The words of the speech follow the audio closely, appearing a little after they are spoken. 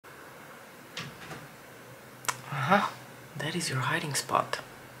Uh-huh, that is your hiding spot.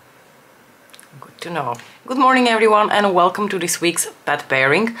 Good to know. Good morning everyone and welcome to this week's pet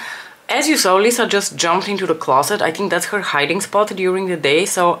pairing. As you saw, Lisa just jumped into the closet. I think that's her hiding spot during the day,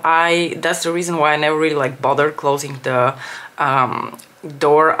 so that's the reason why I never really bothered closing the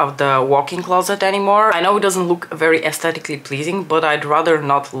door of the walk-in closet anymore. I know it doesn't look very aesthetically pleasing, but I'd rather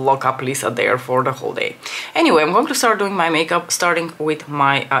not lock up Lisa there for the whole day. Anyway, I'm going to start doing my makeup, starting with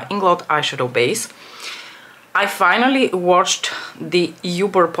my Inglot eyeshadow base. I finally watched the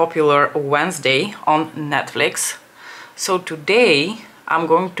uber popular Wednesday on Netflix. So today I'm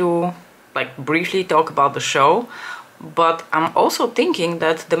going to briefly talk about the show, but I'm also thinking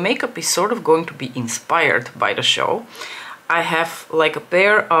that the makeup is sort of going to be inspired by the show. I have a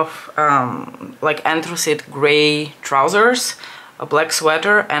pair of anthracite gray trousers, a black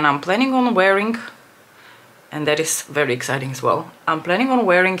sweater, and I'm planning on wearing, and that is very exciting as well, I'm planning on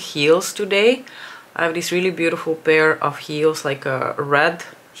wearing heels today. I have this really beautiful pair of heels, red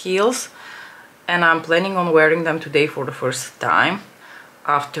heels, and I'm planning on wearing them today for the first time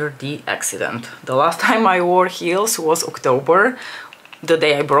after the accident. The last time I wore heels was October, the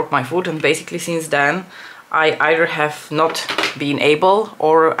day I broke my foot, and basically since then I either have not been able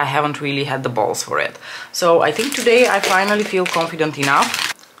or I haven't really had the balls for it. So I think today I finally feel confident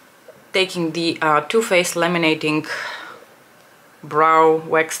enough. Taking the Too Faced laminating brow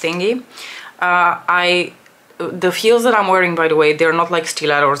wax thingy. The heels that I'm wearing, by the way, they're not like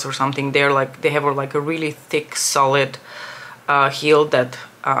stilettos or something. They have a really thick, solid heel that's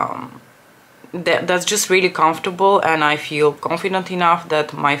just really comfortable, and I feel confident enough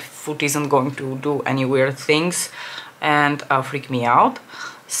that my foot isn't going to do any weird things and freak me out.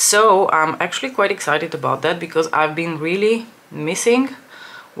 So I'm actually quite excited about that because I've been really missing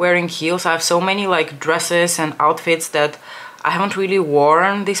wearing heels. I have so many dresses and outfits that I haven't really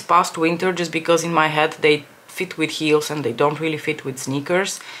worn this past winter just because in my head they fit with heels and they don't really fit with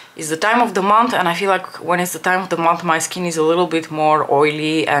sneakers. It's the time of the month, and I feel like when it's the time of the month my skin is a little bit more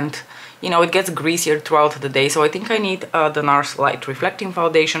oily and it gets greasier throughout the day. So I think I need the NARS Light Reflecting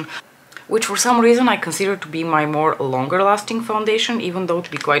Foundation, which for some reason I consider to be my more longer lasting foundation, even though,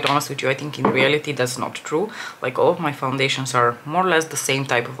 to be quite honest with you, I think in reality that's not true. All of my foundations are more or less the same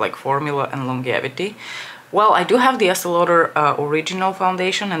type of formula and longevity. Well, I do have the Estee Lauder original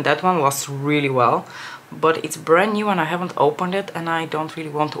foundation, and that one lasts really well, but it's brand new and I haven't opened it, and I don't really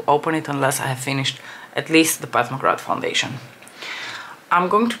want to open it unless I have finished at least the Pat McGrath foundation. I'm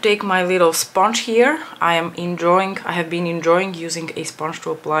going to take my little sponge here. I have been enjoying using a sponge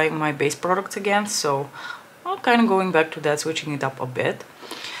to apply my base products again, so I'm kind of going back to that, switching it up a bit.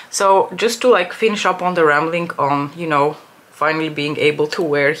 So just to finish up on the rambling on, finally being able to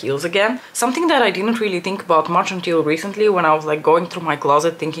wear heels again. Something that I didn't really think about much until recently when I was going through my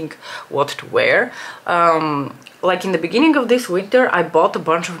closet thinking what to wear. In the beginning of this winter I bought a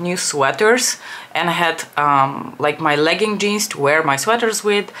bunch of new sweaters, and I had my legging jeans to wear my sweaters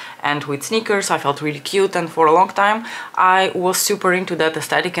with, and with sneakers. I felt really cute, and for a long time I was super into that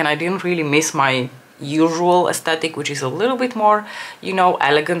aesthetic, and I didn't really miss my usual aesthetic, which is a little bit more,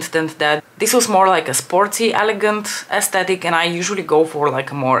 elegant than that. This was more like a sportsy, elegant aesthetic, and I usually go for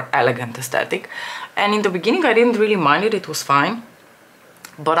a more elegant aesthetic. And in the beginning I didn't really mind it, it was fine.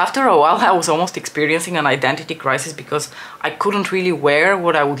 But after a while I was almost experiencing an identity crisis because I couldn't really wear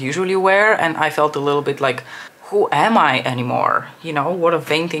what I would usually wear, and I felt a little bit like, who am I anymore? What a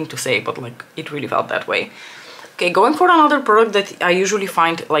vain thing to say, but it really felt that way. Okay, going for another product that I usually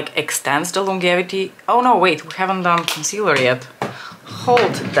find extends the longevity. Oh no, wait, we haven't done concealer yet.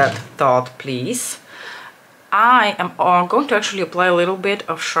 Hold that thought, please. I am going to actually apply a little bit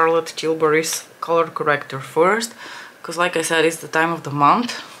of Charlotte Tilbury's color corrector first, because like I said, it's the time of the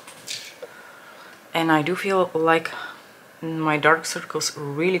month, and I do feel like my dark circles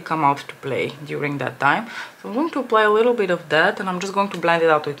really come out to play during that time. So I'm going to apply a little bit of that, and I'm just going to blend it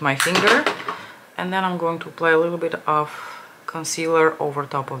out with my finger. And then I'm going to apply a little bit of concealer over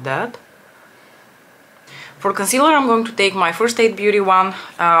top of that. For concealer, I'm going to take my First Aid Beauty one.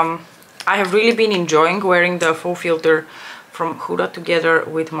 I have really been enjoying wearing the faux filter from Huda together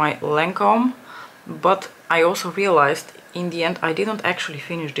with my Lancome, but I also realized in the end I didn't actually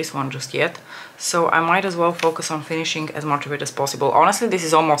finish this one just yet, so I might as well focus on finishing as much of it as possible. Honestly, this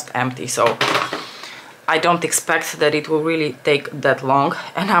is almost empty, so I don't expect that it will really take that long,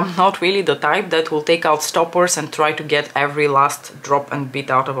 and I'm not really the type that will take out stoppers and try to get every last drop and bit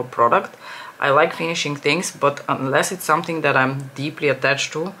out of a product. I like finishing things, but unless it's something that I'm deeply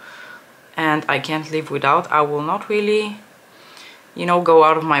attached to and I can't live without, I will not really, go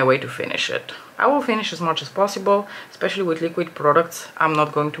out of my way to finish it. I will finish as much as possible, especially with liquid products. I'm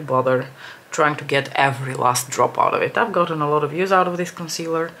not going to bother trying to get every last drop out of it. I've gotten a lot of use out of this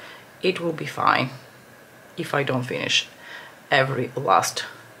concealer. It will be fine if I don't finish every last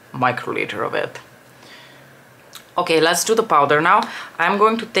microliter of it. Okay, let's do the powder now. I'm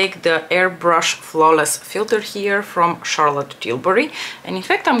going to take the Airbrush Flawless filter here from Charlotte Tilbury, and in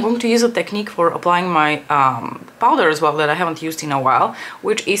fact I'm going to use a technique for applying my powder as well that I haven't used in a while,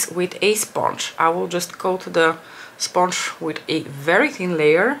 which is with a sponge. I will just coat the sponge with a very thin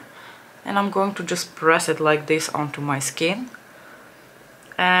layer, and I'm going to just press it like this onto my skin,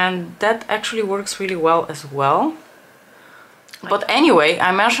 and that actually works really well as well. But anyway,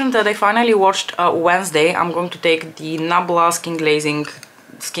 I mentioned that I finally watched Wednesday. I'm going to take the Nabla Skin Glazing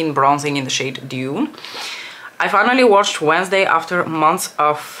Skin Bronzing in the shade Dune. I finally watched Wednesday after months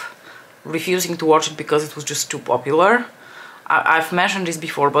of refusing to watch it because it was just too popular. I've mentioned this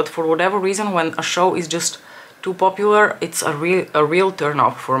before, but for whatever reason, when a show is just too popular, it's a real turn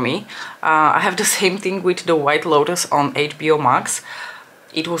off for me. I have the same thing with The White Lotus on HBO Max.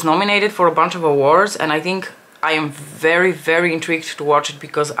 It was nominated for a bunch of awards, and I think I am very, very intrigued to watch it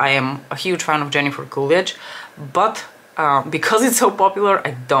because I am a huge fan of Jennifer Coolidge, but because it's so popular,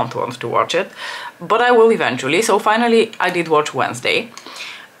 I don't want to watch it, but I will eventually. So finally, I did watch Wednesday.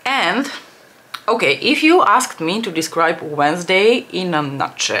 And, okay, if you asked me to describe Wednesday in a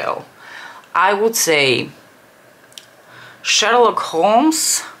nutshell, I would say Sherlock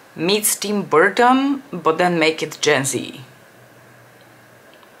Holmes meets Tim Burton, but then make it Gen Z.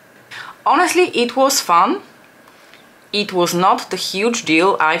 Honestly, it was fun. It was not the huge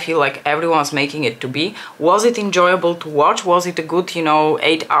deal I feel like everyone's making it to be. Was it enjoyable to watch? Was it a good,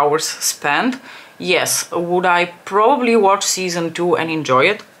 8 hours spent? Yes. Would I probably watch season 2 and enjoy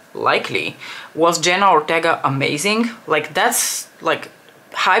it? Likely. Was Jenna Ortega amazing? That's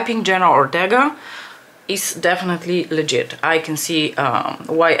hyping Jenna Ortega is definitely legit. I can see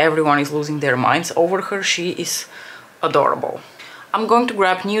why everyone is losing their minds over her. She is adorable. I'm going to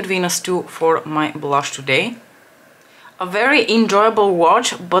grab Nude Venus 2 for my blush today. A very enjoyable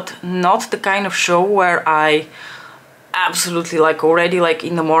watch, but not the kind of show where I absolutely already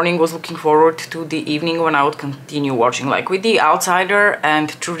in the morning was looking forward to the evening when I would continue watching. With The Outsider and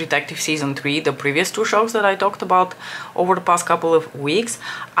True Detective Season 3, the previous two shows that I talked about over the past couple of weeks,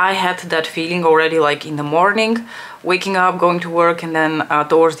 I had that feeling already in the morning, waking up, going to work, and then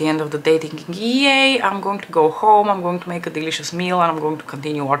towards the end of the day thinking, yay, I'm going to go home, I'm going to make a delicious meal, and I'm going to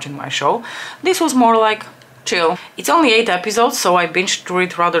continue watching my show. This was more chill. It's only 8 episodes, so I binged through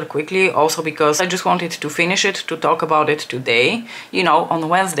it rather quickly, also because I just wanted to finish it to talk about it today. On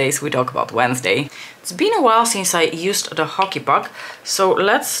Wednesdays we talk about Wednesday. It's been a while since I used the hockey puck, so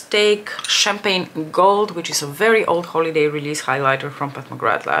let's take Champagne Gold, which is a very old holiday release highlighter from Pat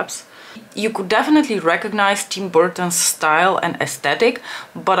McGrath Labs. You could definitely recognize Tim Burton's style and aesthetic,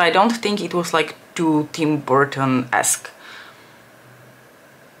 but I don't think it was too Tim Burton-esque.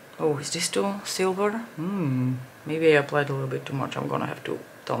 Oh, is this too silver? Maybe I applied a little bit too much. I'm gonna have to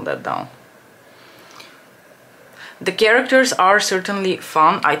tone that down. The characters are certainly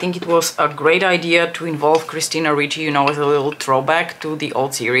fun. I think it was a great idea to involve Christina Ricci, as a little throwback to the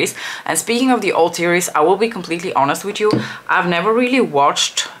old series. And speaking of the old series, I will be completely honest with you. I've never really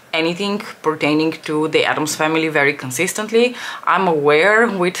watched anything pertaining to the Addams Family very consistently. I'm aware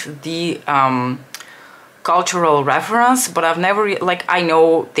with the cultural reference, but I've never I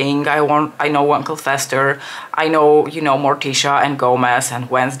know Thing, I know Uncle Fester, I know Morticia and Gomez and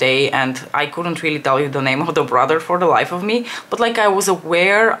Wednesday, and I couldn't really tell you the name of the brother for the life of me, but I was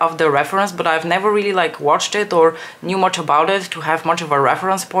aware of the reference, but I've never really watched it or knew much about it to have much of a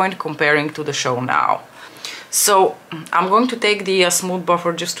reference point comparing to the show now. So I'm going to take the smooth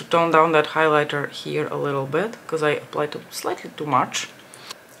buffer just to tone down that highlighter here a little bit, because I applied slightly too much.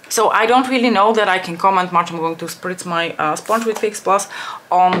 So I don't really know that I can comment much. I'm going to spritz my sponge with Fix Plus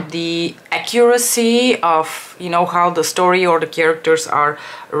on the accuracy of, how the story or the characters are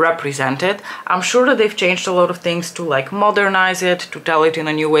represented. I'm sure that they've changed a lot of things to modernize it, to tell it in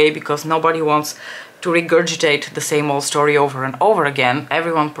a new way, because nobody wants to regurgitate the same old story over and over again.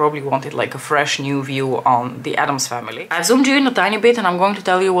 Everyone probably wanted a fresh new view on the Addams Family. I've zoomed you in a tiny bit and I'm going to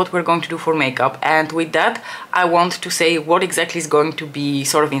tell you what we're going to do for makeup, and with that I want to say what exactly is going to be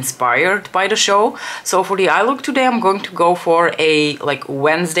sort of inspired by the show. So for the eye look today I'm going to go for a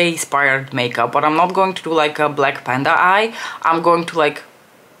Wednesday inspired makeup, but I'm not going to do a black panda eye. I'm going to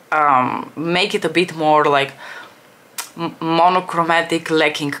make it a bit more monochromatic,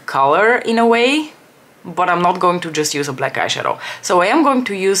 lacking color in a way. but I'm not going to just use a black eyeshadow. So I am going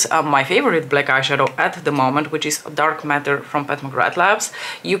to use my favorite black eyeshadow at the moment, which is Dark Matter from Pat McGrath Labs.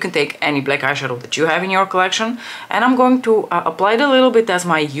 You can take any black eyeshadow that you have in your collection, and I'm going to apply it a little bit as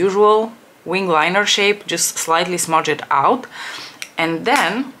my usual wing liner shape, just slightly smudge it out, and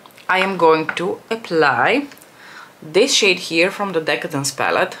then I am going to apply this shade here from the Decadence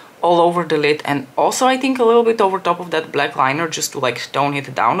palette all over the lid, and also I think a little bit over top of that black liner, just to like tone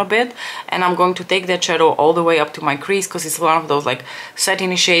it down a bit. And I'm going to take that shadow all the way up to my crease, because it's one of those like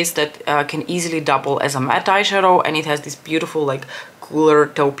satiny shades that can easily double as a matte eyeshadow, and it has this beautiful like cooler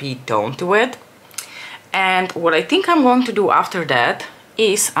taupey tone to it. And what I think I'm going to do after that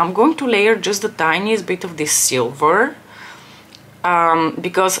is I'm going to layer just the tiniest bit of this silver,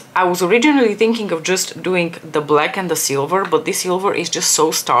 because I was originally thinking of just doing the black and the silver, but this silver is just so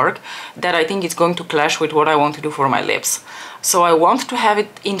stark that I think it's going to clash with what I want to do for my lips. So I want to have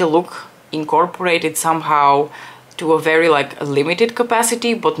it in the look incorporated somehow to a very like limited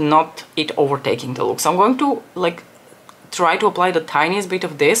capacity, but not it overtaking the look. So I'm going to like try to apply the tiniest bit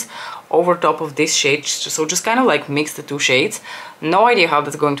of this over top of this shade, so just kind of like mix the two shades. No idea how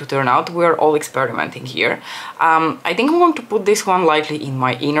that's going to turn out. We're all experimenting here. I think I'm going to put this one lightly in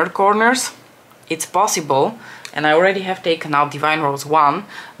my inner corners. It's possible, and I already have taken out Divine Rose 1,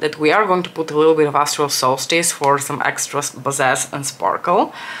 that we are going to put a little bit of Astral Solstice for some extra pizzazz and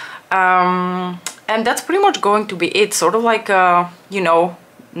sparkle. And that's pretty much going to be it. Sort of like, you know,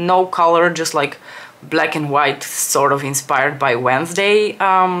 no color, just like black and white, sort of inspired by Wednesday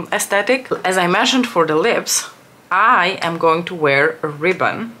aesthetic. As I mentioned, for the lips, I am going to wear a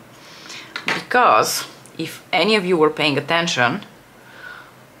ribbon, because if any of you were paying attention...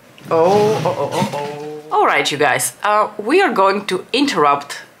 Alright, you guys, we are going to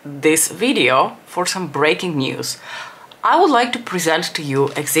interrupt this video for some breaking news. I would like to present to you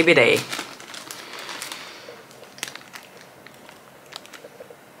Exhibit A.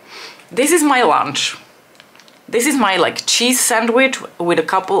 This is my lunch. This is my like cheese sandwich with a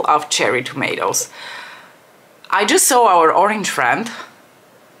couple of cherry tomatoes. I just saw our orange friend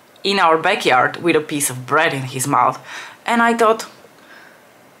in our backyard with a piece of bread in his mouth, and I thought,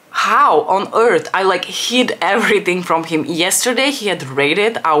 how on earth I like hid everything from him. Yesterday he had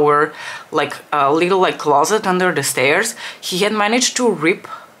raided our like little like closet under the stairs. He had managed to rip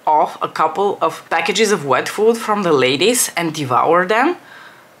off a couple of packages of wet food from the ladies and devour them.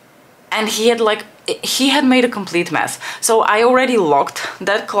 And he had made a complete mess. So I already locked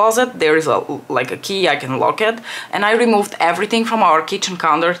that closet. There is like a key, I can lock it. And I removed everything from our kitchen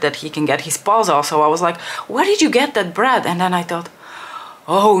counter that he can get his paws off. So I was like, where did you get that bread? And then I thought,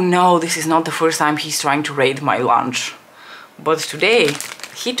 oh no, this is not the first time he's trying to raid my lunch. But today,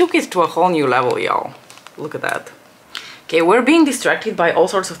 he took it to a whole new level, y'all. Look at that. Okay, we're being distracted by all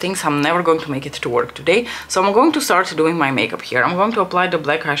sorts of things. I'm never going to make it to work today. So I'm going to start doing my makeup here. I'm going to apply the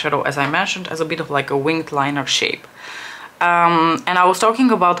black eyeshadow, as I mentioned, as a bit of like a winged liner shape. And I was talking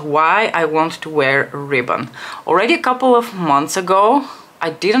about why I want to wear a ribbon. Already a couple of months ago, I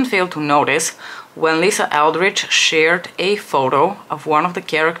didn't fail to notice when Lisa Eldridge shared a photo of one of the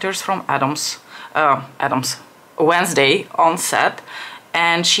characters from Wednesday on set,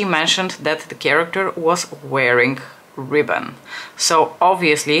 and she mentioned that the character was wearing ribbon. So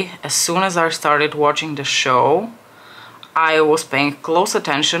obviously, as soon as I started watching the show, I was paying close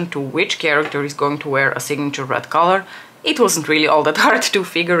attention to which character is going to wear a signature red color. It wasn't really all that hard to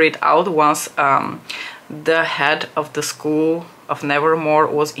figure it out once the head of the school of Nevermore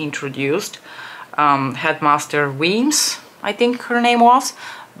was introduced. Headmaster Weems, I think her name was,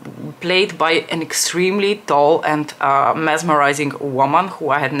 played by an extremely tall and mesmerizing woman who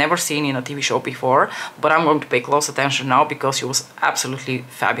I had never seen in a TV show before, but I'm going to pay close attention now because she was absolutely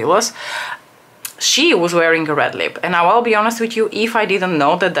fabulous. She was wearing a red lip, and I'll be honest with you, if I didn't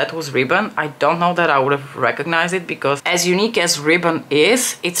know that that was ribbon, I don't know that I would have recognized it, because as unique as ribbon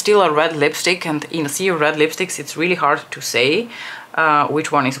is, it's still a red lipstick, and in a sea of red lipsticks it's really hard to say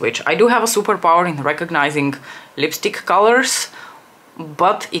which one is which. I do have a superpower in recognizing lipstick colors,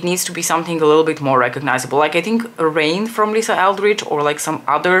 but it needs to be something a little bit more recognizable. Like I think Rain from Lisa Eldridge or like some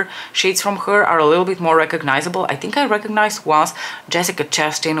other shades from her are a little bit more recognizable. I think I recognized once Jessica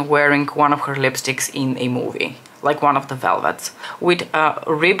Chastain wearing one of her lipsticks in a movie, like one of the Velvets. With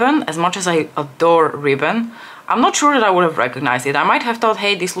ribbon, as much as I adore ribbon, I'm not sure that I would have recognized it. I might have thought,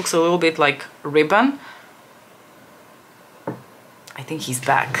 hey, this looks a little bit like ribbon. I think he's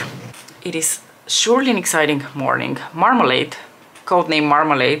back. It is surely an exciting morning. Marmalade, codename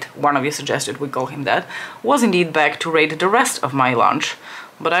Marmalade, one of you suggested we call him that, was indeed back to raid the rest of my lunch,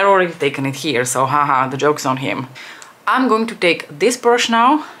 but I'd already taken it here, so haha, the joke's on him. I'm going to take this brush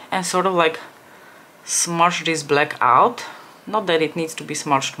now and sort of like smudge this black out. Not that it needs to be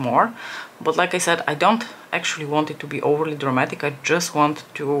smudged more, but like I said, I don't actually want it to be overly dramatic. I just want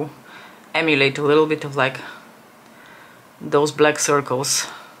to emulate a little bit of like those black circles.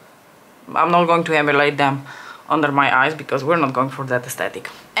 I'm not going to emulate them under my eyes because we're not going for that aesthetic.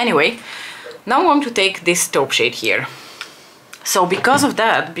 Anyway, now I'm going to take this taupe shade here. So because of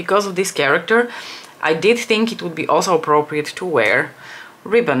that, because of this character, I did think it would be also appropriate to wear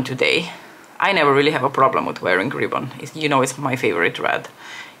ribbon today. I never really have a problem with wearing ribbon. You know, it's my favorite red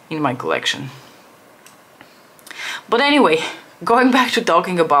in my collection. But anyway, going back to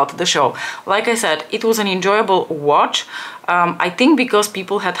talking about the show, like I said, it was an enjoyable watch. I think because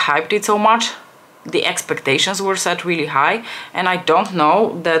people had hyped it so much, the expectations were set really high, and I don't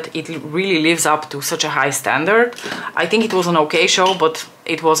know that it really lives up to such a high standard. I think it was an okay show, but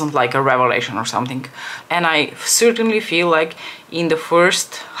it wasn't like a revelation or something. And I certainly feel like in the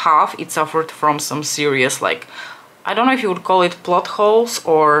first half it suffered from some serious, like, I don't know if you would call it plot holes,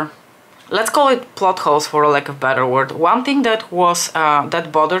 or let's call it plot holes for a lack of a better word. One thing that was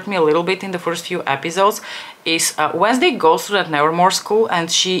that bothered me a little bit in the first few episodes is Wednesday goes to that Nevermore school and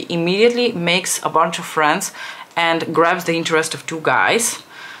she immediately makes a bunch of friends and grabs the interest of two guys.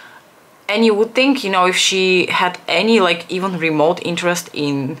 And you would think, you know, if she had any like even remote interest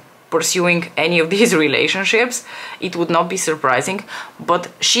in pursuing any of these relationships, it would not be surprising.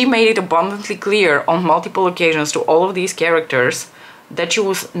 But she made it abundantly clear on multiple occasions to all of these characters that she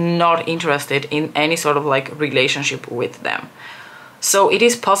was not interested in any sort of like relationship with them. So it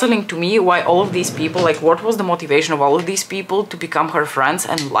is puzzling to me why all of these people, like what was the motivation of all of these people to become her friends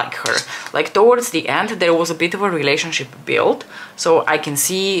and like her. Like towards the end there was a bit of a relationship built, so I can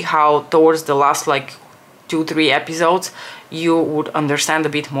see how towards the last like 2-3 episodes you would understand a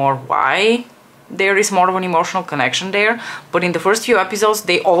bit more why there is more of an emotional connection there. But in the first few episodes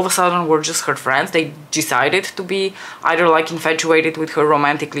they all of a sudden were just her friends. They decided to be either like infatuated with her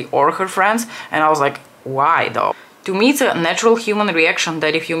romantically or her friends, and I was like, why though? To me it's a natural human reaction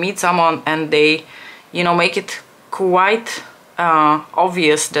that if you meet someone and they, you know, make it quite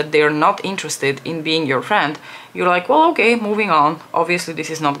obvious that they're not interested in being your friend, you're like, well, okay, moving on. Obviously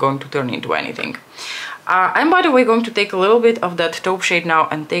this is not going to turn into anything. I'm, by the way, going to take a little bit of that taupe shade now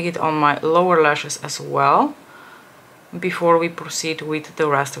and take it on my lower lashes as well before we proceed with the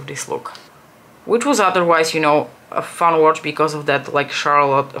rest of this look, which was otherwise, you know, a fun watch because of that like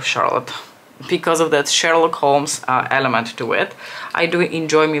because of that Sherlock Holmes element to it. I do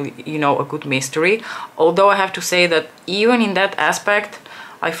enjoy, you know, a good mystery, although I have to say that even in that aspect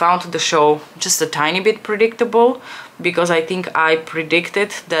I found the show just a tiny bit predictable, because I think I predicted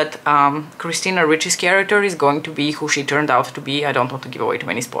that Christina Ricci's character is going to be who she turned out to be. I don't want to give away too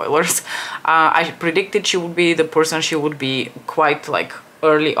many spoilers. I predicted she would be the person she would be quite like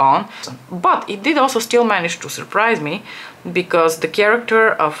early on, but it did also still manage to surprise me, because the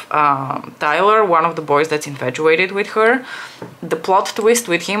character of Tyler, one of the boys that's infatuated with her, the plot twist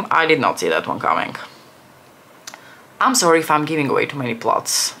with him, I did not see that one coming. I'm sorry if I'm giving away too many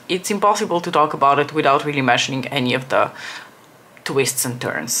plots. It's impossible to talk about it without really mentioning any of the twists and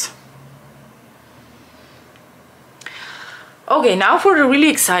turns. Okay, now for the really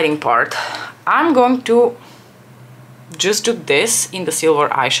exciting part. I'm going to just do this in the silver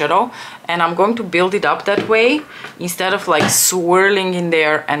eyeshadow, and I'm going to build it up that way instead of like swirling in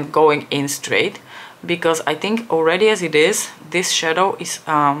there and going in straight, because I think already as it is, this shadow is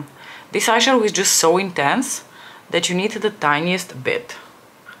this eyeshadow is just so intense that you need the tiniest bit.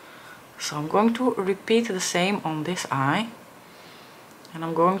 So I'm going to repeat the same on this eye, and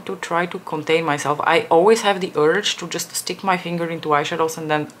I'm going to try to contain myself. I always have the urge to just stick my finger into eyeshadows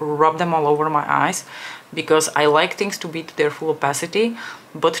and then rub them all over my eyes, because I like things to be to their full opacity.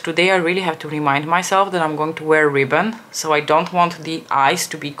 But today I really have to remind myself that I'm going to wear ribbon, so I don't want the eyes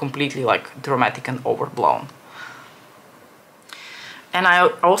to be completely like dramatic and overblown. And I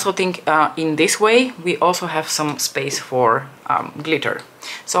also think in this way we also have some space for glitter.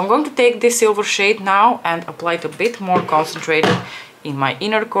 So I'm going to take this silver shade now and apply it a bit more concentrated in my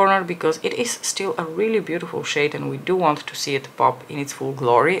inner corner, because it is still a really beautiful shade and we do want to see it pop in its full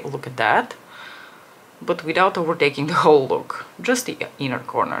glory. Look at that. But without overtaking the whole look, just the inner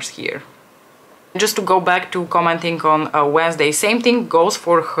corners here. Just to go back to commenting on Wednesday, same thing goes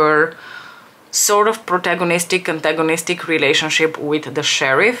for her sort of protagonistic antagonistic relationship with the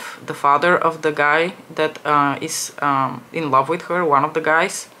sheriff, the father of the guy that is in love with her, one of the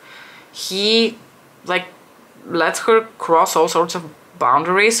guys. He like lets her cross all sorts of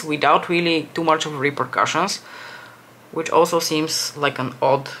boundaries without really too much of repercussions, which also seems like an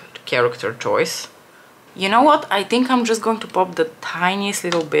odd character choice. You know what? I think I'm just going to pop the tiniest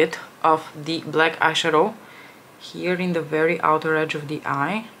little bit of the black eyeshadow here in the very outer edge of the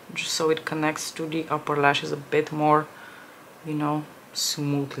eye, just so it connects to the upper lashes a bit more, you know,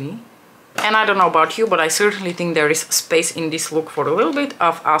 smoothly. And I don't know about you, but I certainly think there is space in this look for a little bit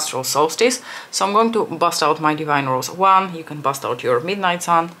of Astral Solstice. So I'm going to bust out my Divine Rose 1, you can bust out your Midnight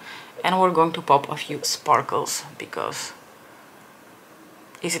Sun, and we're going to pop a few sparkles, because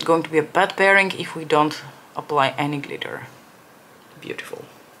is it going to be a bad pairing if we don't apply any glitter? Beautiful.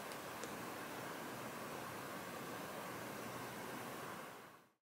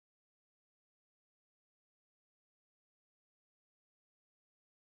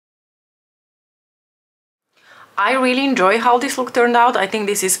 I really enjoy how this look turned out. I think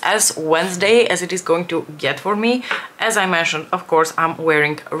this is as Wednesday as it is going to get for me. As I mentioned, of course, I'm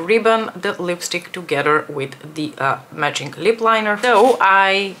wearing a ribbon, the lipstick together with the matching lip liner. So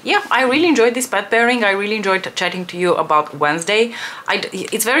I really enjoyed this pet pairing. I really enjoyed chatting to you about Wednesday.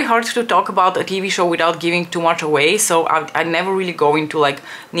 It's very hard to talk about a TV show without giving too much away, so I never really go into like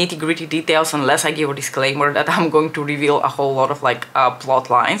nitty-gritty details unless I give a disclaimer that I'm going to reveal a whole lot of like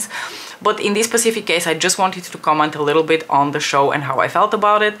plot lines. But in this specific case, I just wanted to comment a little bit on the show and how I felt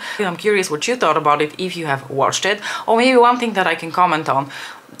about it. I'm curious what you thought about it if you have watched it. Or maybe one thing that I can comment on.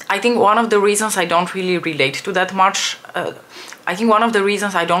 I think one of the reasons I don't really relate to that much, I think one of the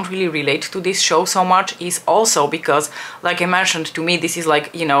reasons I don't really relate to this show so much is also because, like I mentioned, to me this is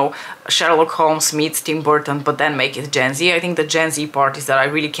like, you know, Sherlock Holmes meets Tim Burton, but then make it Gen Z. I think the Gen Z part is that I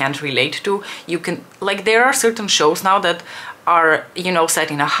really can't relate to. You can, like, there are certain shows now that are, you know,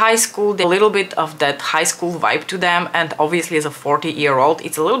 set in a high school, a little bit of that high school vibe to them, and obviously as a 40-year-old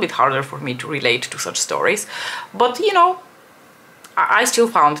it's a little bit harder for me to relate to such stories, but you know, I still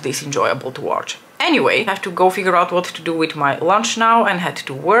found this enjoyable to watch. Anyway, I have to go figure out what to do with my lunch now and head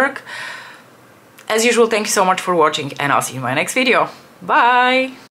to work. As usual, thank you so much for watching, and I'll see you in my next video. Bye!